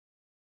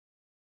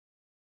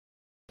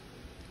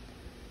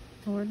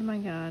Lord my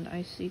God,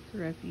 I seek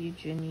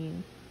refuge in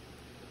you.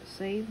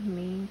 Save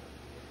me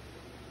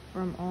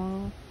from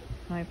all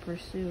my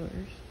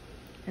pursuers,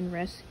 and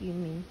rescue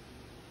me,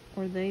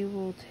 or they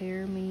will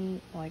tear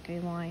me like a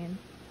lion,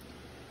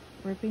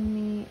 ripping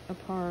me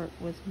apart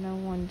with no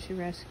one to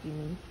rescue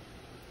me.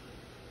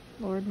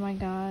 Lord my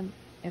God,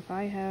 if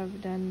I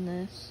have done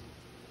this,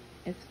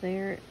 if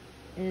there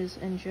is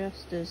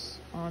injustice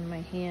on my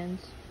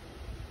hands,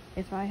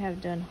 if I have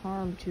done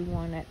harm to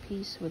one at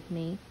peace with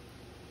me,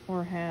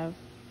 or have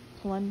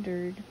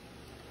plundered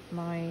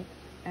my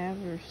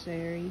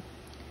adversary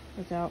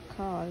without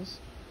cause,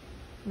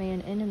 may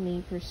an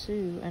enemy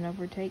pursue and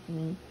overtake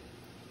me.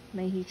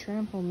 May he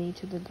trample me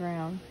to the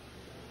ground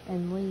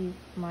and leave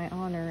my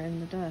honor in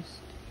the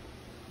dust.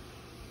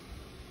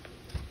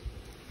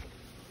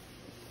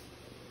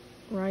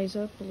 Rise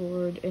up,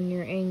 Lord, in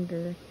your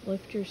anger.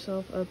 Lift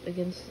yourself up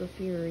against the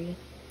fury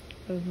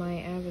of my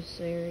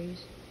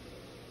adversaries.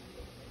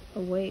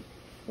 Await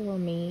for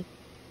me.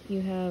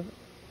 You have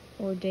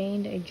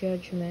ordained a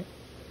judgment.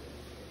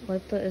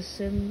 Let the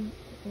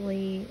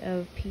assembly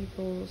of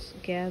peoples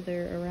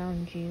gather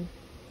around you.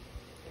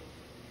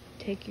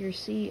 Take your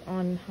seat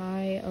on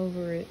high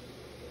over it.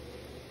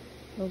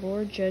 The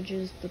Lord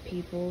judges the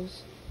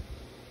peoples.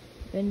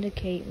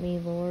 Vindicate me,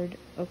 Lord,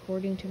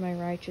 according to my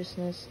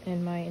righteousness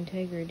and my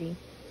integrity.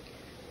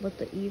 Let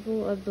the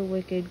evil of the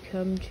wicked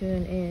come to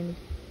an end,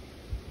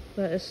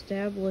 but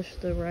establish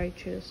the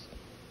righteous.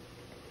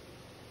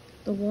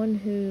 The one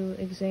who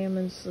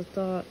examines the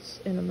thoughts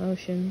and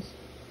emotions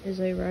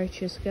is a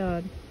righteous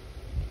God.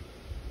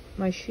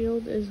 My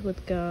shield is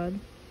with God,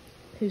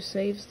 who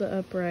saves the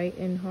upright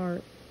in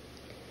heart.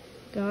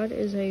 God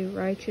is a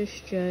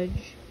righteous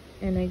judge,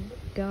 and a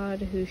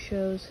God who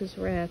shows his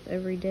wrath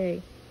every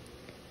day.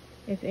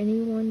 If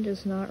anyone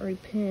does not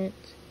repent,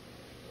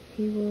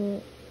 he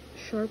will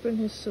sharpen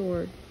his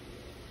sword.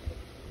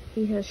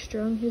 He has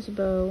strung his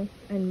bow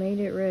and made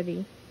it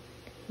ready.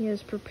 He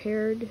has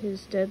prepared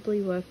his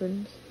deadly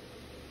weapons,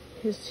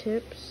 his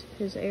tips,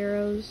 his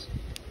arrows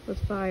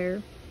with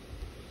fire.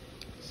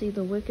 See,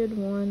 the wicked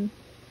one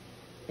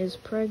is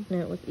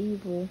pregnant with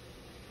evil,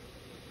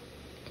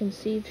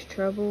 conceives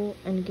trouble,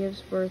 and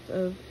gives birth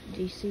of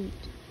deceit.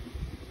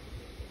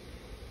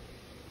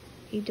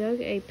 He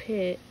dug a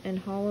pit and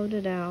hollowed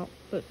it out,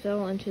 but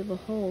fell into the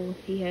hole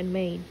he had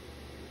made.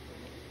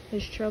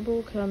 His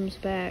trouble comes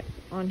back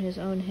on his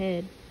own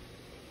head.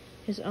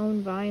 His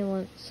own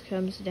violence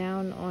comes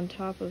down on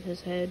top of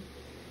his head.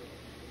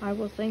 I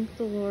will thank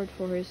the Lord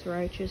for his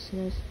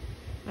righteousness.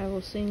 I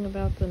will sing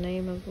about the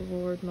name of the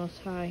Lord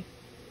Most High.